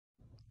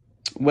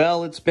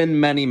Well, it's been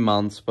many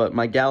months, but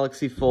my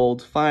Galaxy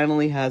Fold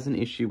finally has an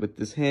issue with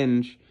this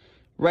hinge.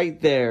 Right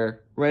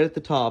there, right at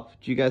the top.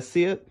 Do you guys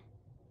see it?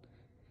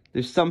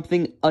 There's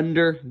something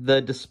under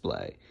the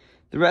display.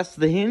 The rest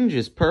of the hinge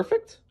is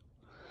perfect,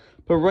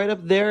 but right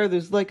up there,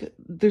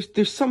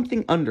 there's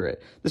something under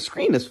it. The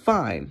screen is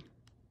fine,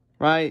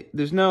 right?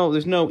 There's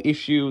no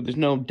issue, there's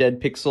no dead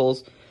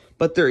pixels,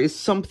 but there is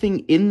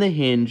something in the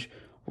hinge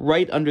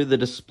right under the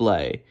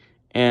display.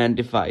 And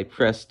if I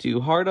press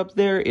too hard up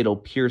there, it'll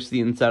pierce the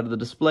inside of the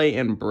display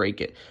and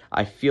break it.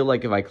 I feel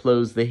like if I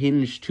close the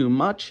hinge too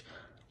much,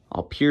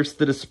 I'll pierce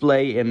the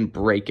display and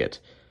break it.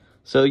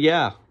 So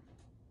yeah,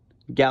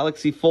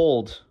 Galaxy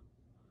Fold,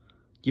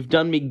 you've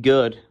done me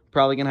good.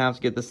 Probably gonna have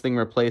to get this thing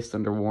replaced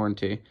under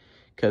warranty.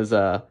 Because,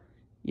 yeah,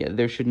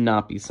 there should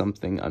not be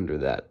something under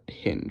that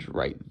hinge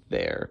right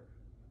there.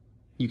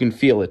 You can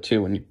feel it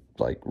too when you,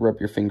 like, rub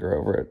your finger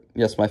over it.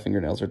 Yes, my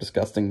fingernails are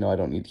disgusting. No, I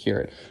don't need to hear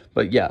it.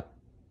 But yeah.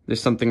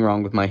 There's something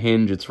wrong with my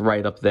hinge. It's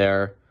right up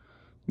there.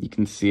 You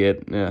can see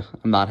it.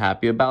 I'm not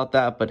happy about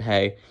that, but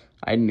hey,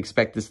 I didn't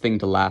expect this thing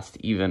to last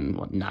even,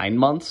 9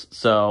 months?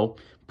 So,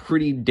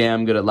 pretty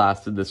damn good it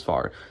lasted this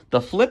far. The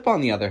Flip,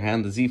 on the other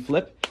hand, the Z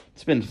Flip,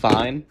 it's been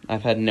fine.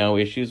 I've had no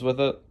issues with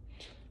it.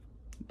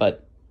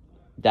 But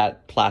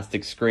that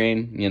plastic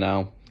screen, you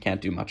know,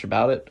 can't do much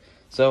about it.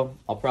 So,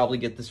 I'll probably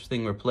get this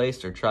thing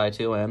replaced or try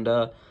to, and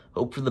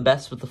hope for the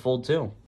best with the Fold 2.